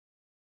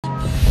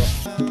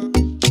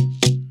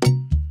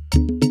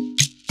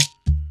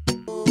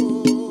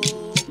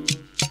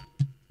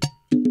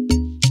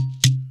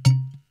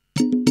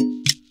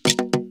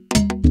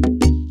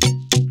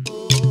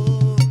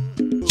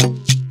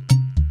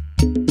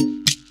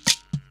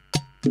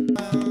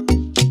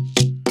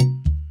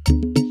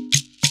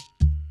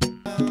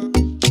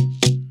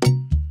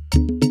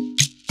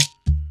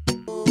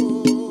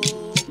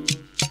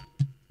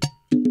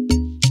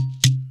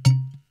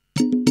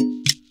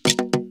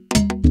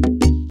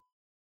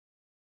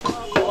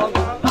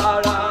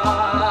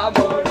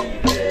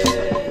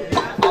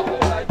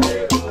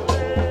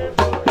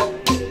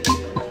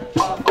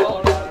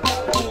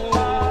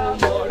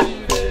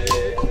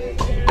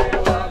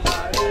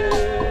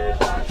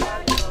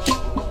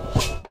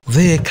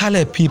The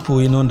Kale people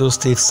in Ondo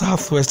State,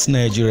 southwest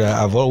Nigeria,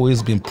 have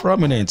always been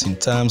prominent in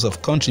terms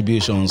of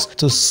contributions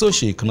to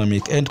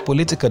socio-economic and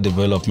political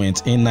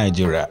development in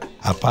Nigeria.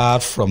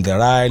 Apart from their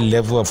high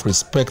level of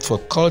respect for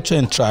culture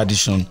and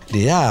tradition,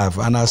 they have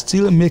and are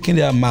still making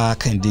their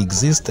mark in the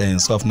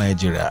existence of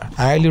Nigeria.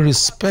 Highly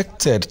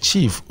respected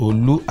Chief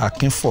Olu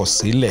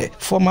Akinfosile,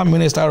 former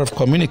Minister of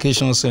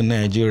Communications in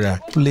Nigeria,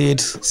 played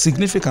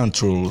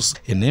significant roles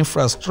in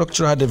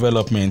infrastructural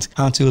development.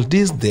 Until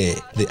this day,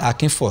 the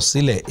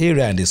Akinfosile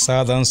area in the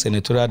Southern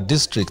Senatorial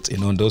District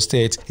in Ondo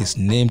State is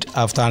named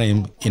after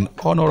him in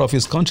honor of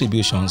his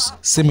contributions.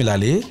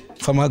 Similarly,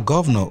 former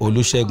Governor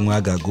Olusegun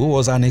Agagu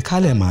was an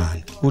Ikale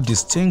man who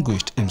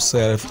distinguished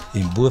himself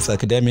in both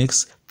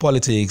academics,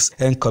 politics,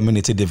 and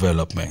community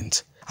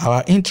development.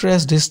 Our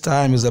interest this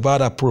time is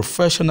about a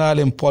professional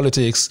in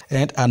politics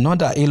and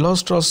another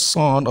illustrious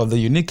son of the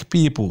unique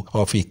people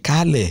of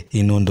Ikale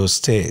in Ondo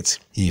State.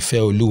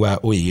 Ifeoluwa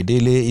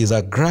Oyedele is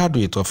a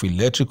graduate of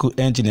electrical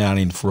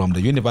engineering from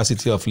the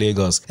University of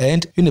Lagos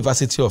and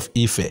University of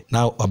Ife,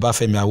 now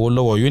Obafemi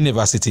Awolowo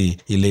University,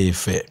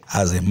 Ile-Ife.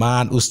 As a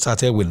man who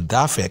started with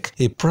DAFEC,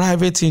 a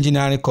private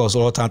engineering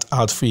consultant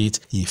outfit,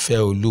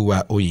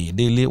 Ifeoluwa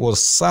Oyedele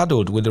was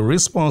saddled with the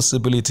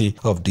responsibility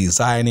of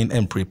designing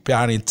and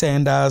preparing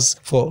tenders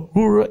for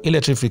rural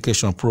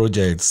electrification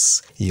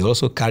projects. He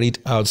also carried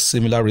out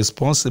similar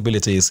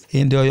responsibilities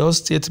in the Oyo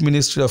State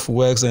Ministry of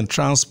Works and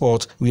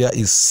Transport, where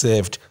he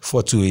served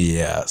for 2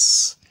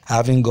 years.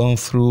 Having gone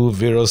through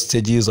various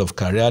stages of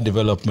career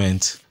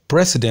development,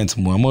 President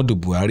Muhammadu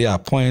Buhari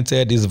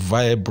appointed this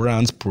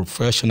vibrant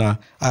professional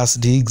as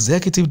the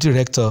Executive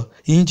Director,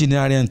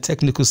 Engineering and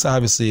Technical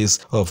Services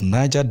of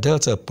Niger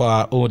Delta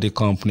Power Holding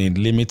Company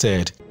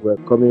Limited. We're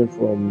coming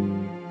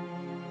from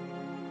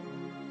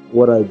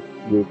what I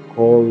will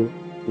call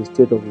a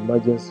state of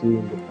emergency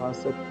in the power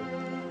sector,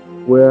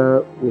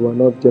 where we were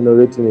not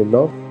generating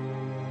enough,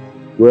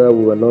 where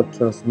we were not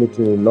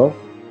transmitting enough,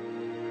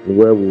 and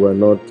where we were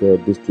not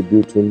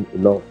distributing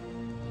enough.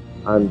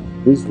 And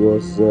this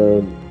was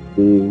the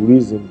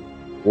reason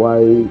why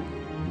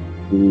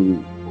the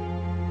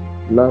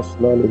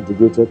National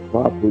Integrated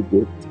Power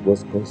Project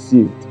was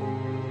conceived.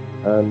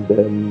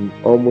 And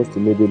almost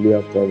immediately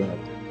after that,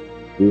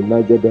 the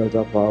Niger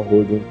Delta Power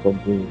Holding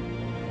Company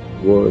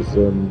was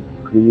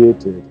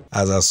created.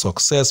 As a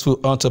successful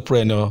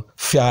entrepreneur,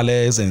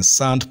 fearless and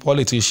sound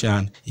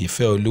politician,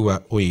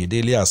 Ifeoluwa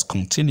Oyedele has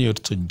continued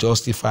to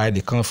justify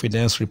the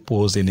confidence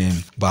reposed in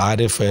him by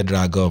the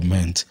federal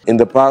government. In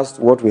the past,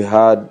 what we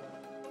had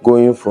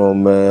going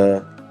from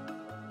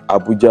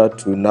Abuja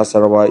to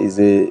Nasarawa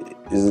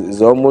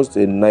is almost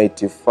a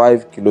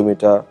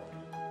 95-kilometer,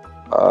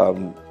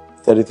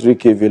 33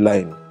 kV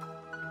line.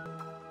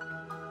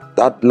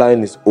 That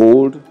line is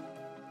old,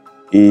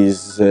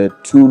 is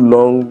too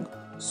long,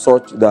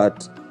 such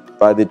that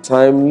by the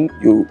time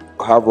you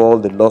have all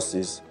the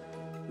losses,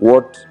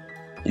 what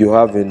you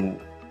have in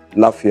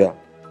Lafia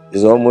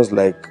is almost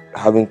like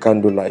having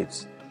candle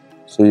lights.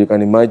 So you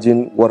can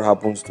imagine what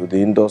happens to the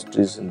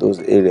industries in those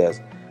areas.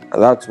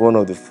 And that's one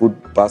of the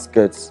food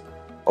baskets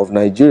of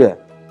Nigeria.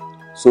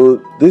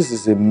 So this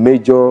is a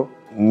major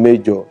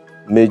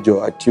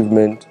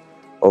achievement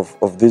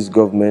of this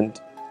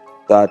government,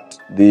 that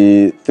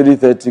the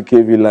 330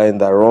 kV line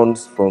that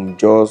runs from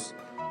Jos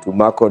to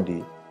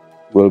Makurdi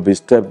will be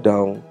stepped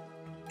down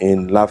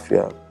in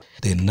Lafia.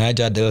 The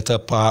Niger Delta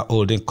Power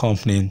Holding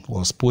Company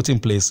was put in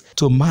place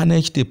to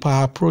manage the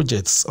power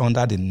projects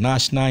under the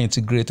National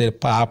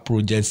Integrated Power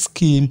Project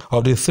Scheme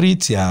of the 3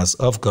 tiers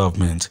of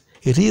government.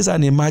 It is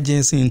an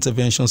emergency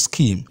intervention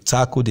scheme to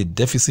tackle the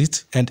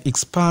deficit and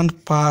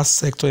expand power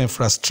sector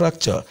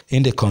infrastructure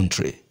in the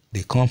country.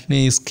 The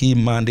company's key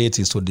mandate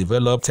is to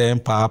develop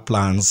 10 power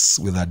plants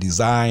with a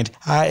designed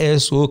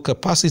ISO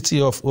capacity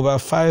of over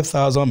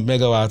 5,000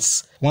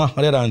 megawatts,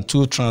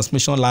 102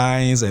 transmission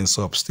lines and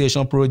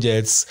substation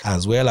projects,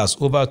 as well as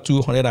over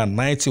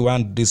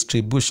 291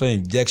 distribution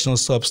injection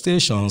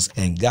substations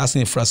and gas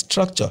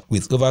infrastructure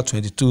with over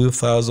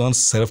 22,000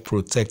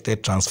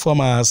 self-protected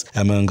transformers,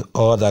 among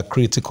other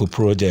critical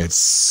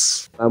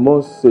projects. I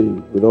must say,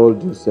 with all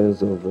due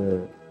sense of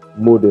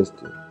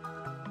modesty,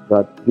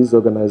 that this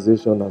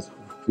organization has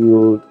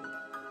fulfilled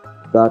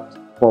that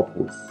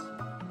purpose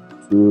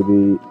to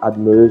the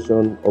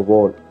admiration of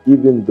all,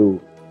 even though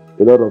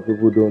a lot of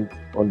people don't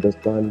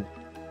understand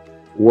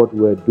what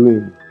we're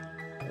doing.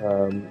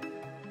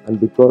 And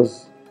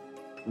because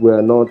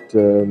we're not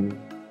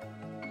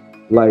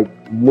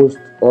like most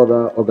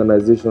other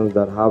organizations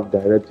that have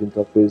direct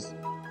interface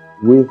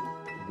with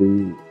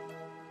the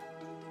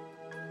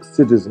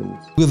citizens.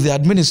 With the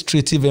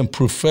administrative and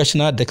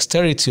professional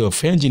dexterity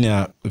of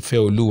engineer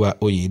Ifeoluwa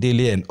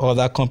Oyedele and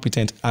other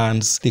competent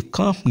hands, the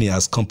company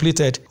has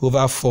completed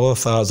over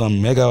 4,000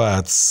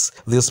 megawatts.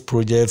 These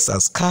projects are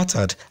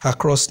scattered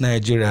across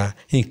Nigeria,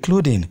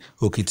 including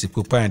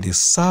Okitipupa in the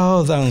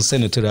Southern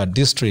Senatorial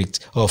District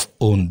of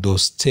Ondo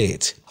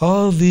State.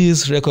 All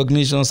these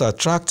recognitions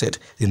attracted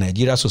the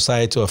Nigeria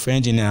Society of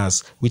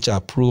Engineers, which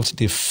approved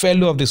the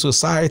Fellow of the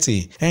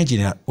Society,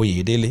 Engineer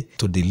Oyedele,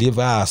 to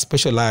deliver a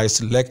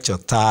specialized lecture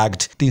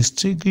tagged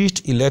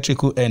Distinguished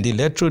Electrical and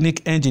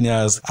Electronic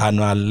Engineers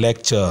Annual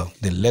Lecture.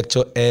 The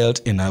lecture held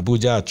in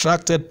Abuja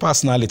attracted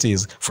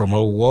personalities from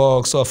all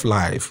walks of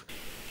life.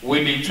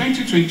 With the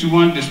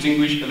 2021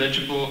 Distinguished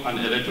Electrical and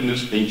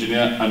Electronics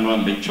Engineer Annual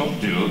Lecture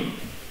Bill,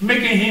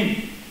 making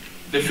him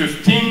the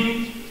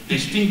 15th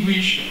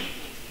Distinguished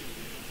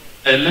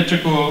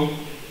Electrical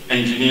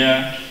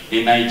Engineer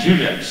in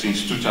Nigeria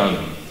since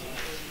 2000.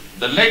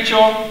 The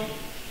lecture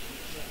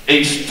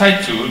is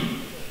titled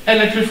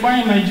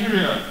Electrifying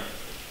Nigeria,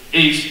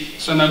 is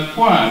sine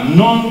qua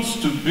non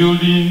to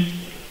building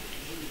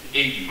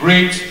a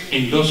great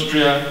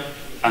industrial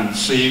and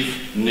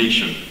safe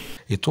nation.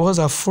 It was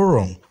a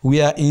forum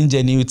where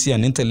ingenuity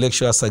and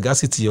intellectual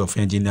sagacity of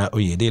Engineer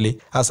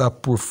Oyedele as a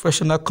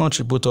professional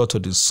contributor to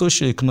the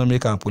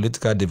socio-economic and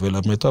political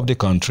development of the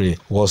country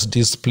was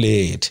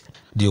displayed.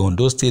 The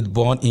Ondo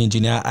State-born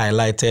engineer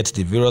highlighted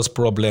the various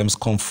problems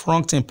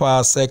confronting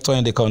power sector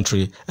in the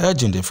country,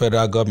 urging the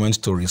federal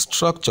government to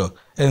restructure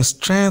and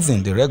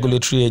strengthen the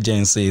regulatory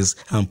agencies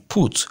and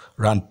put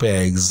round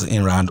pegs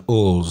in round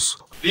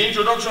holes. The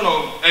introduction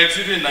of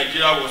electricity in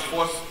Nigeria was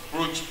first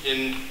broached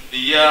in the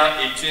year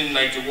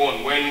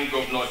 1891 when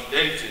Governor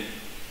Denton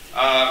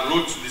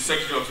wrote to the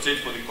Secretary of State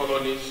for the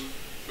Colonies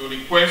to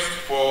request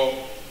for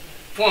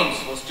funds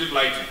for street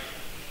lighting.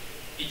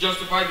 He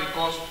justified the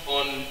cost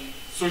on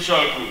social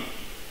good.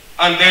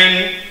 And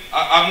then,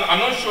 I'm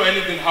not sure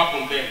anything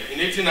happened then. In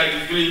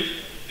 1893,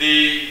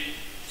 the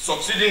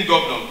succeeding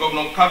governor,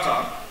 Governor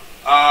Carter,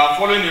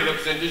 following a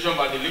representation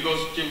by the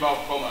Lagos Chamber of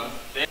Commerce,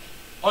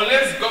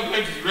 unless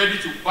government is ready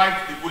to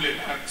bite the bullet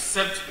and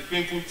accept the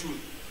painful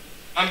truth,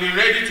 and be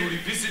ready to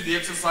revisit the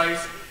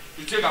exercise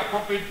to take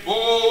appropriate,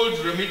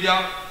 bold, remedial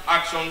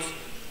actions,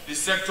 the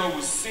sector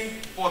will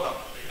sink further.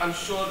 I'm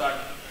sure that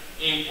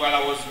while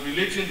I was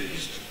relating the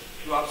history,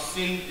 you have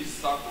seen this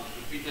cycle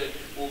repeated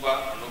over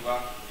and over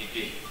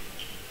again.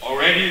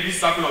 Already, this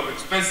cycle of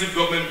expensive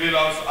government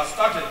bailouts has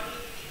started.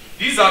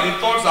 These are the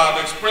thoughts I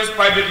have expressed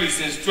privately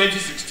since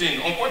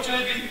 2016.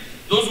 Unfortunately,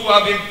 those who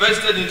have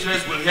invested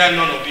interest will hear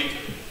none of it.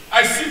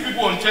 I see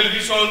people on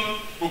television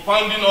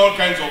propounding all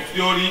kinds of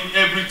theory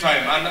every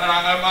time, and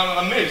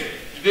I'm amazed.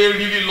 Do they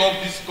really love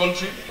this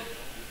country?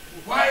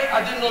 Why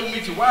are they not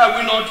meeting? Why are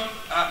we not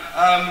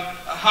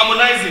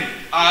harmonizing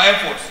our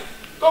efforts?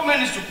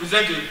 Government needs to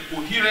present a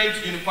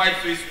coherent, unified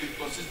face with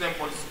consistent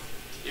policy.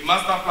 A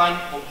master plan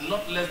of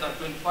not less than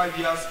 25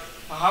 years,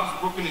 perhaps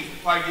broken into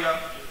 5-year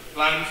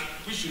plans,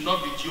 which should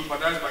not be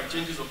jeopardized by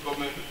changes of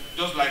government,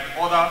 just like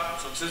other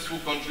successful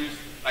countries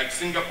like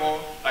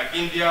Singapore, like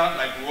India,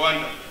 like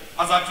Rwanda.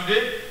 As of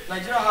today,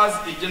 Nigeria has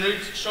a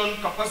generation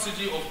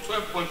capacity of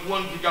 12.1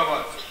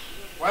 gigawatts,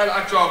 while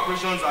actual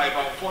operations are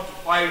about 4 to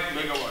 5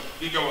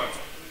 gigawatts.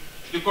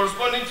 The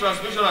corresponding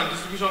transmission and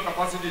distribution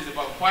capacity is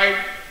about 5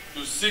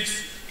 to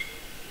 6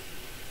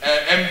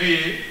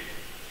 MVA.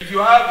 If you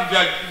have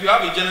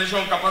a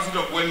generation capacity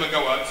of 1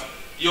 megawatt,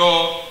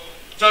 your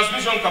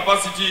transmission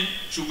capacity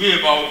should be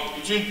about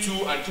between 2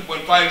 and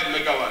 2.5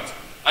 megawatts,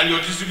 and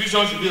your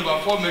distribution should be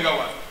about 4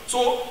 megawatts.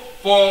 So,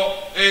 for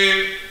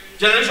a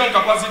generation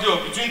capacity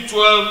of between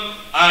 12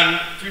 and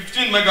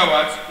 15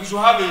 megawatts, we should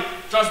have a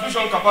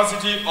transmission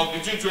capacity of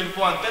between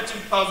 24 and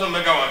 30,000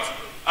 megawatts,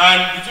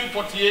 and between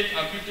 48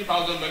 and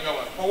 50,000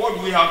 megawatts. But what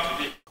do we have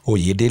today?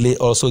 Oyedele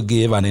also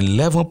gave an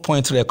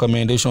 11-point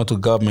recommendation to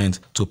government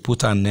to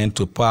put an end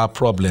to power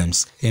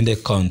problems in the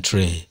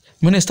country.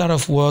 Minister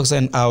of Works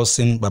and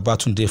Housing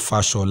Babatunde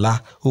Fashola,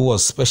 who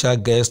was special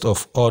guest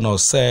of honor,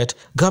 said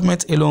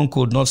government alone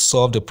could not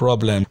solve the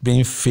problem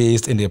being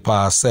faced in the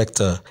power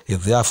sector. He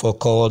therefore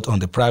called on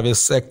the private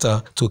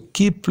sector to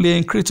keep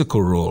playing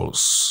critical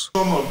roles.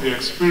 Some of the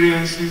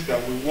experiences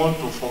that we want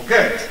to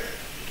forget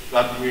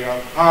that we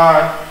have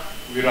had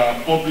with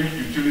our public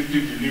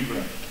utility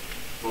delivery,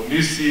 from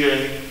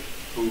ECN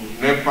to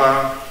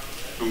NEPA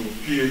to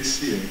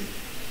PHCN,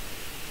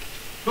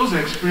 those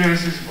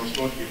experiences must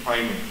not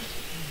define us.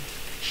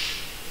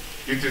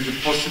 It is the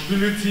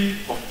possibility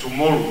of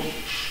tomorrow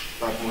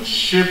that must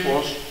shape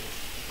us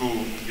to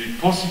be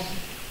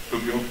positive, to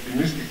be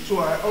optimistic. So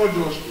I urge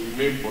us to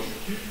remain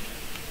positive.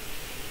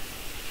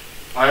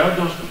 I urge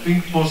us to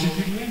think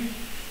positively,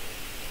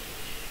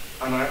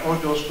 and I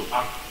urge us to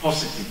act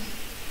positively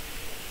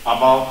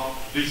about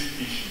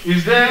this issue.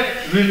 Is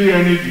there really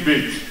any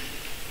debate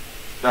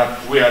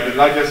that we are the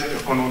largest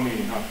economy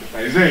in Africa?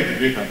 Is there a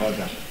debate about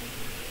that?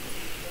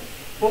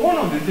 But one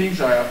of the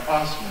things I have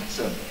asked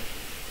myself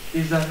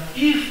is that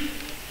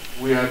if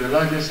we are the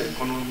largest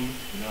economy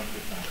in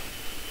Africa,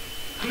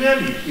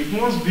 clearly it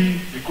must be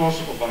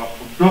because of our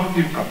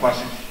productive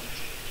capacity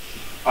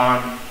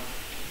and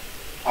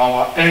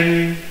our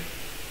earning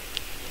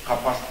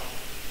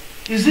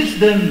capacity. Is it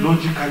then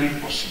logically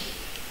possible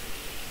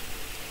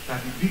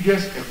that the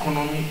biggest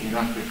economy in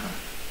Africa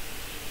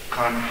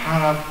can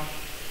have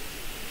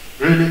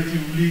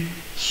relatively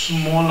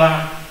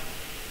smaller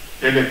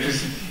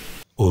electricity?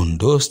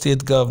 Ondo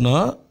State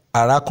Governor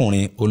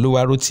Arakunrin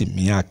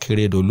Oluwarotimi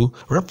Akeredolu,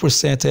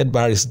 represented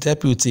by his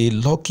deputy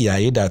Lucky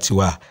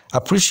Aiyedatiwa,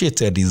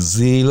 appreciated the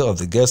zeal of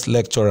the guest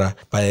lecturer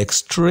by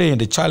x-raying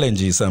the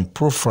challenges and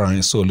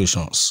proffering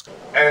solutions.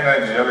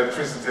 Energy,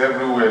 electricity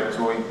everywhere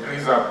to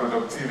increase our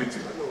productivity,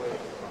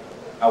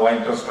 our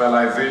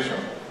industrialization,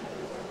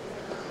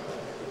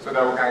 so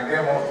that we can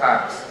get more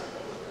tax.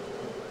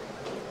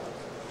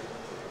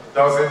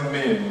 Doesn't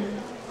mean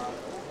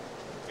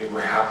it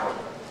will happen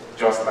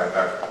just like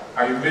that.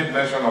 And you made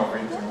mention of it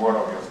in one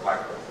of your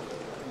slides.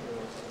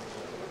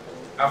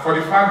 And for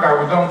the fact that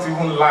we don't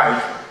even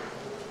like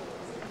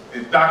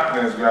the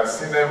darkness we are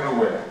seeing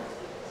everywhere,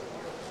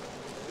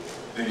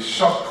 the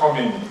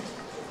shortcoming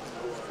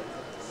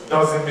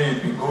doesn't mean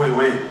it will go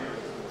away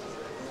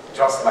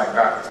just like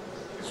that.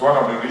 It's one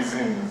of the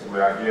reasons we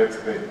are here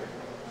today,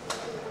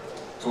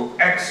 to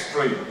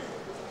x-ray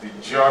the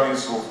journey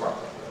so far,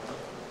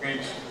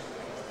 which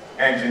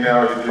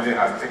Engineer Oyedele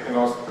has taken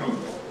us through.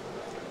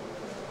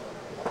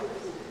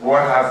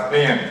 What has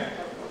been,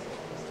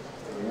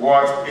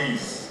 what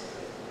is,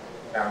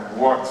 and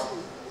what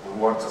we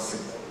want to see.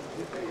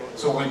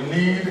 So we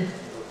need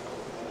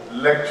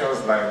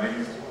lectures like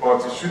these,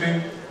 but it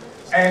shouldn't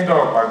end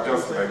up as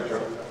just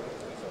lecture,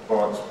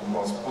 but we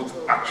must put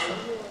action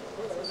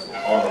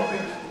to all of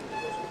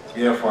it.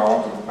 Therefore, I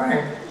want to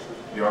thank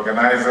the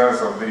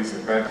organizers of this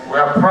event. We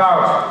are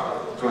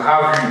proud to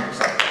have you,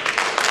 sir,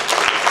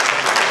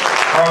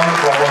 coming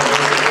from us.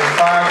 In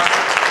fact,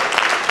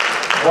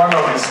 one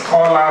of the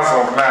scholars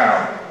of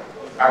now,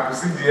 I could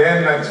see the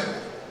energy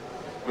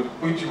with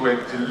which you were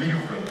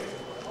delivering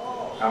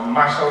and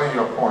marshalling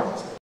your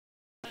points.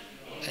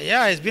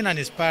 Yeah, it's been an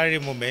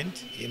inspiring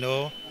moment,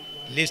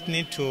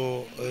 listening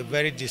to a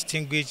very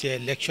distinguished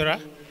lecturer,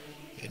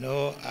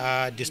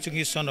 a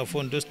distinguished son of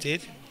Ondo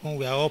State, whom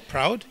we are all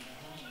proud,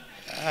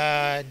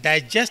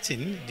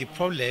 digesting the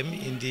problem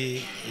in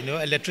the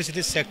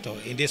electricity sector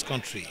in this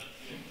country.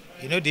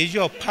 The issue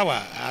of power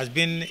has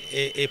been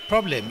a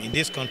problem in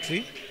this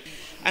country.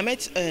 I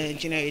met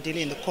Engineer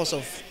Oyedele in the course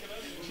of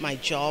my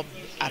job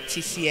at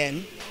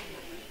TCN.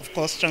 Of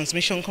course,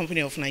 Transmission Company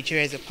of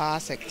Nigeria is a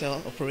power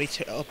sector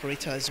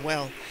operator as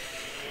well.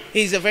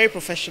 He's a very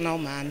professional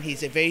man.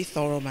 He's a very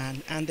thorough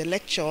man. And the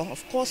lecture,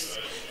 of course,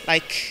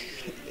 like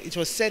it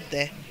was said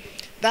there,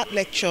 that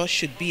lecture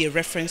should be a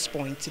reference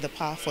point to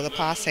for the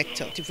power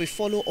sector. If we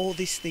follow all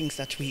these things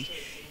that we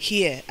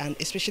hear, and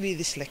especially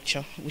this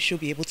lecture, we should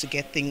be able to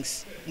get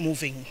things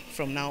moving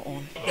from now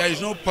on. There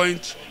is no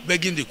point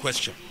begging the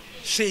question.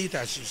 Say it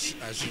as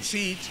you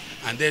see it,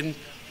 and then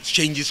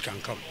changes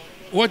can come.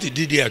 What he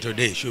did here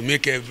today should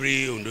make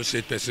every Ondo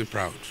State person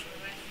proud.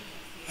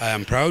 I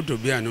am proud to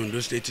be an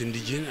Ondo State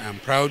indigene. I am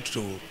proud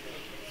to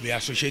be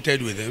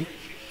associated with him.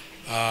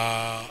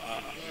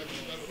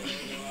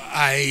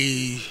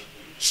 I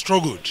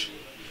struggled,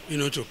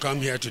 to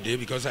come here today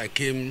because I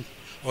came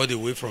all the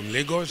way from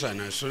Lagos,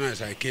 and as soon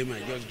as I came,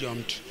 I just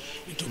jumped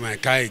into my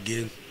car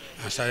again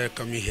and started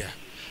coming here.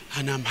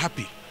 And I'm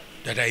happy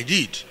that I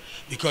did,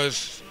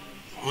 because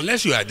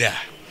unless you are there,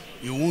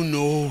 you won't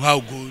know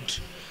how good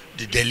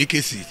the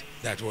delicacy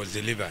that was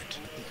delivered.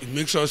 It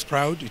makes us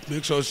proud. It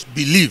makes us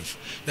believe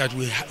that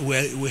we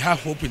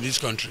have hope in this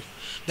country,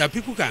 that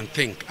people can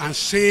think and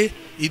say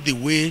it the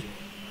way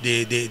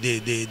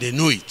they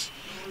know it.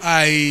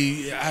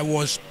 I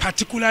was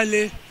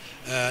particularly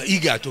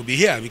eager to be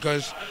here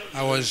because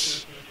I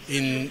was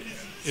in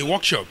a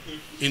workshop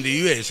in the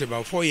US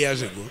about 4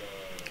 years ago,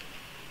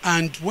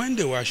 and when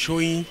they were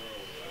showing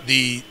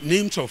the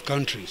names of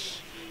countries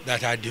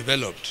that are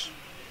developed,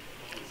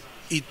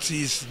 it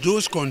is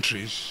those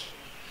countries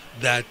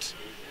that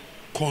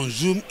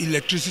consume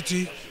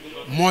electricity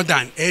more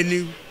than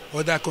any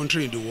other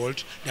country in the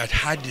world that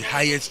had the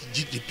highest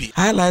GDP.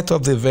 Highlight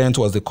of the event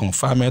was the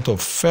conferment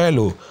of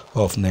Fellow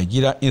of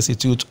Nigeria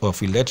Institute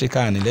of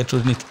Electrical and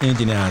Electronic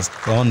Engineers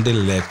on the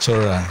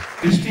lecturer.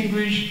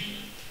 Distinguished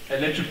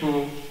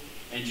Electrical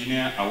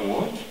Engineer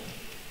Award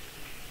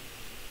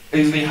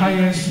is the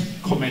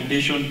highest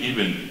commendation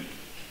given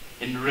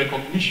in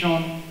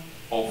recognition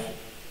of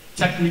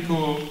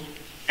technical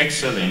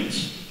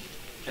excellence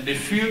in the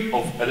field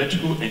of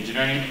electrical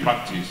engineering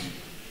practice,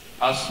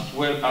 as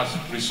well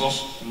as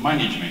resource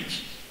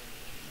management.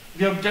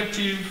 The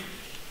objective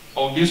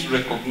of this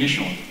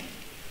recognition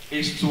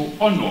is to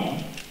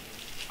honor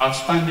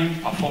outstanding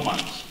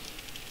performance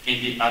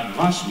in the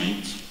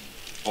advancement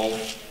of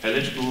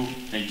electrical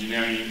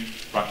engineering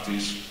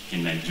practice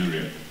in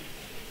Nigeria.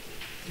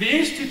 The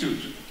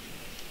Institute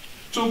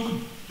took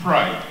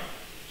pride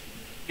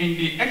in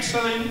the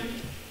excellent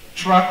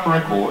track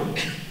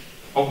record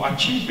of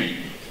achievement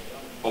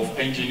of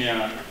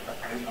Engineer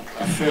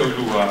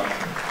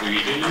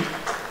Oyedele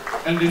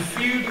in the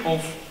field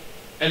of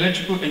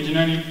electrical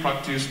engineering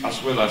practice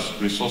as well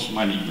as resource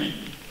management.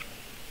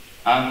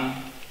 And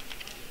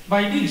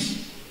by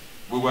this,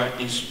 we were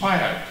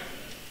inspired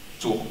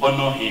to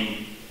honor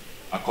him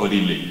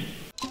accordingly.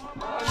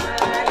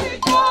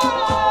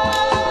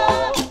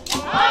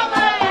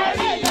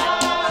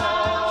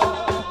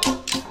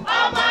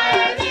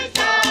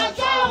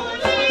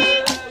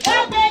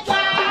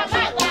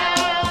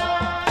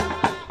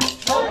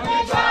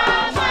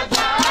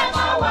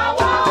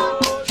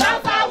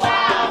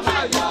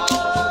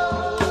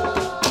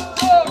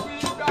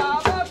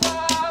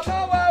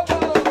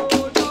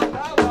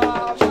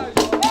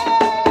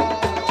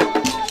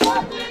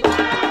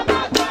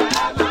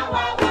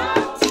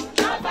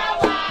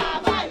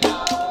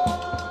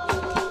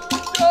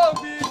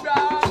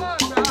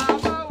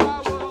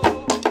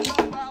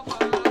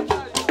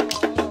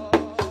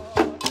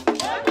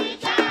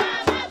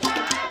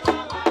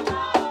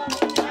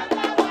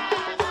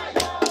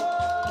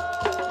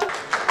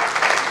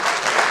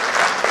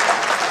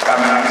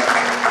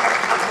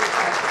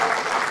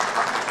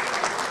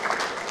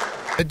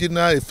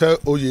 Engineer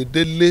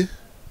Oyedele,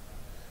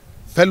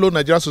 fellow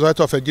Nigerian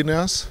Society of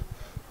Engineers,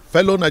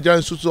 fellow Nigerian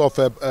Institute of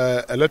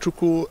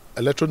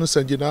Electronics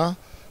Engineer,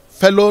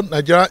 fellow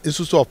Nigerian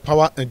Institute of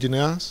Power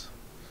Engineers,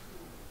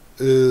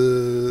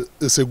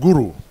 is a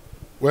guru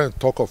when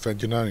talk of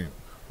engineering,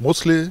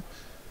 mostly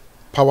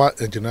power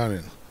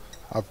engineering.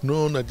 I've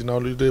known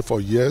Oyedele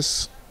for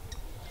years,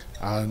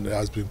 and it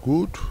has been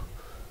good.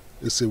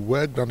 He's a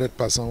well-grounded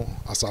person,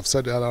 as I've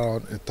said earlier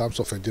on, in terms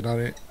of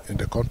engineering in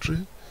the country.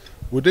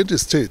 Within the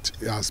state,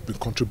 he has been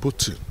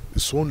contributing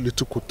his own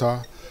little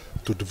quota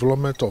to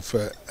development of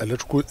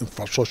electrical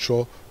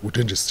infrastructure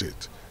within the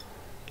state.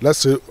 Let's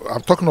say,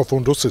 I'm talking of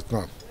Ondo State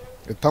now,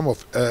 in terms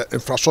of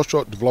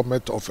infrastructure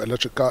development of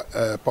electrical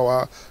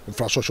power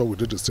infrastructure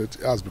within the state,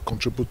 he has been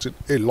contributing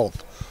a lot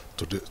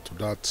to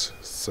that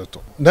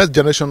setup. Next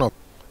generation of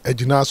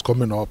engineers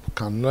coming up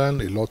can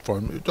learn a lot from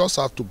him. You just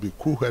have to be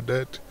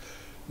cool-headed,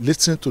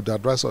 listen to the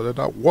advice of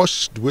others,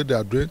 watch the way they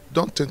are doing.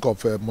 Don't think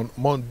of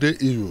Monday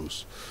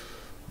issues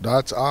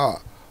that,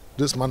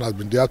 this man has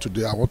been there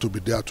today, I want to be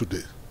there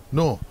today.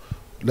 No,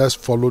 let's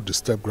follow the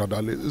step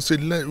gradually. It's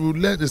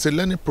a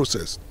learning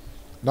process.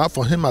 Now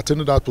for him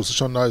attaining that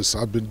position now,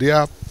 I've been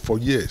there for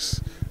years,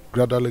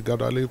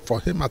 gradually. For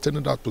him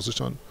attaining that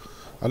position,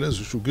 at least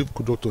we should give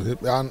kudos to him.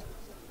 And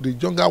the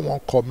younger one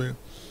coming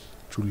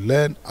to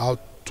learn how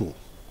to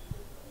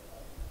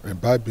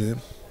imbibe him,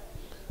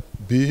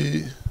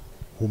 be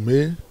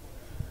humane,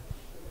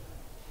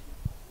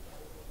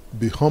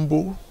 be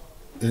humble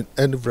in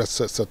any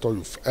sector,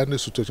 any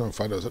situation you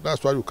find yourself.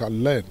 That's why you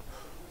can learn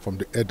from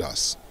the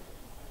elders.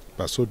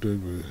 But so do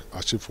we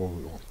achieve what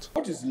we want.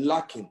 What is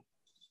lacking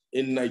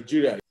in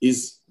Nigeria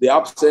is the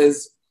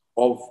absence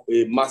of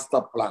a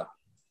master plan.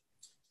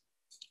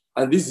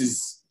 And this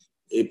is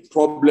a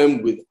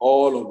problem with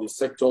all of the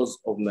sectors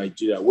of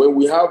Nigeria. When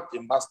we have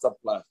a master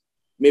plan,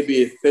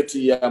 maybe a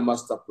 30-year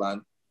master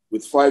plan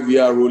with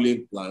 5-year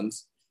rolling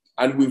plans,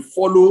 and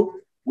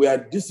we are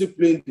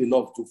disciplined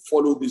enough to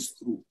follow this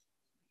through.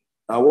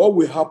 And what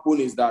will happen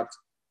is that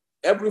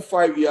every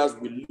 5 years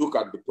we look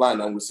at the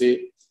plan and we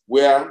say,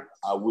 where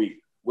are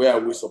we? Where are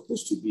we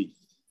supposed to be?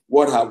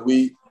 What have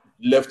we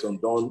left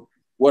undone?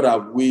 What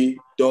have we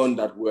done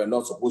that we're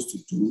not supposed to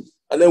do?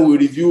 And then we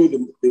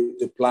review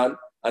the plan,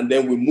 and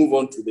then we move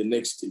on to the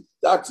next stage.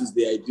 That is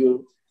the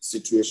ideal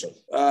situation.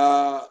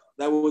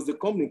 There was a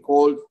company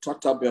called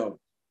Tata Bell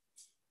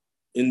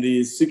in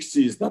the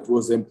 60s that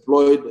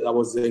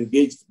was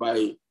engaged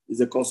by, is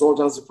a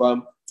consultancy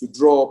firm to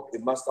draw up a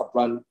master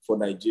plan for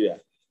Nigeria.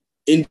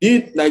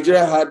 Indeed,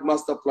 Nigeria had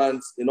master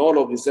plans in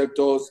all of the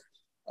sectors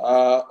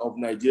of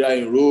Nigeria,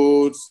 in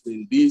roads,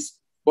 in this.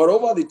 But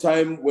over the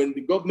time, when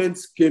the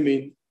governments came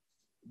in,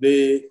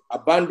 they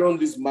abandoned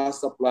these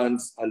master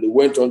plans and they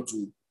went on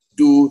to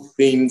do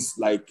things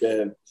like,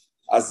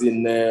 as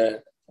in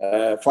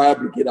fire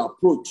brigade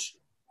approach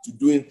to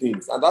doing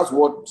things. And that's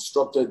what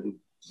disrupted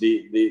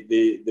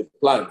the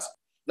plans.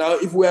 Now,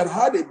 if we had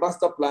had a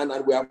master plan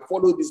and we had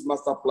followed this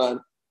master plan,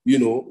 we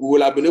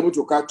will have been able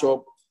to catch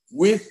up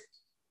with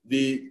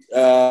the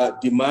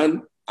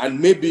demand and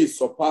maybe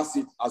surpass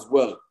it as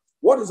well.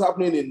 What is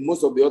happening in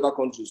most of the other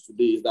countries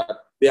today is that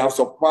they have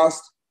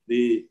surpassed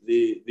the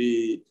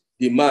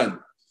demand,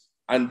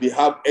 and they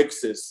have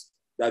excess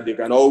that they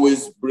can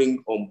always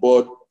bring on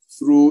board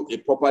through a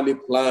properly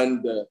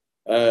planned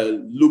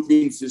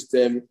looping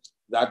system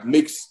that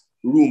makes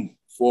room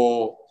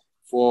for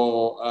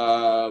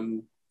a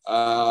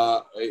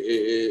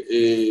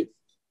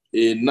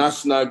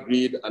national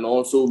grid and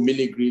also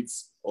mini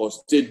grids or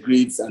state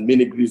grids and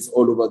mini grids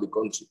all over the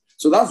country.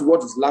 So that's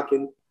what is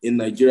lacking in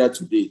Nigeria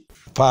today.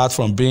 Apart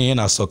from being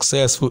a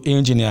successful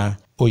engineer,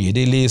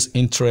 Oyedele's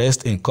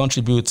interest in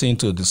contributing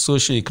to the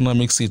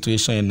socio-economic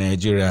situation in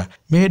Nigeria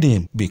made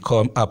him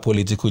become a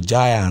political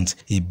giant.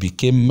 He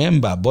became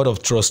member board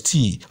of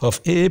trustee of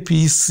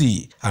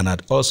APC and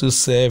had also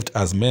served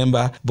as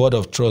member board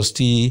of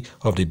trustee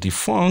of the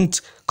defunct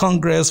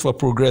Congress for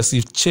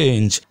Progressive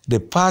Change, the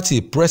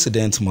party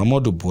President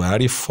Muhammadu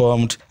Buhari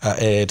formed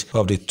ahead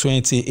of the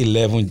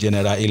 2011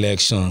 general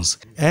elections.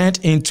 And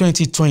in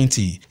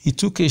 2020, he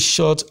took a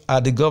shot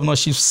at the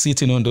governorship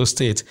seat in Ondo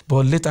State,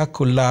 but later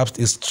collapsed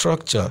his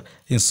structure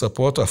in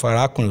support of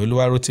Arakunrin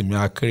Oluwarotimi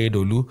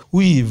Akeredolu,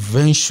 who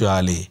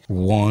eventually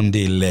won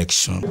the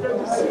election. Big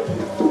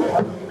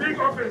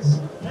office,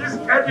 this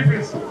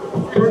edifice, to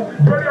the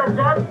glory of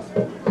God.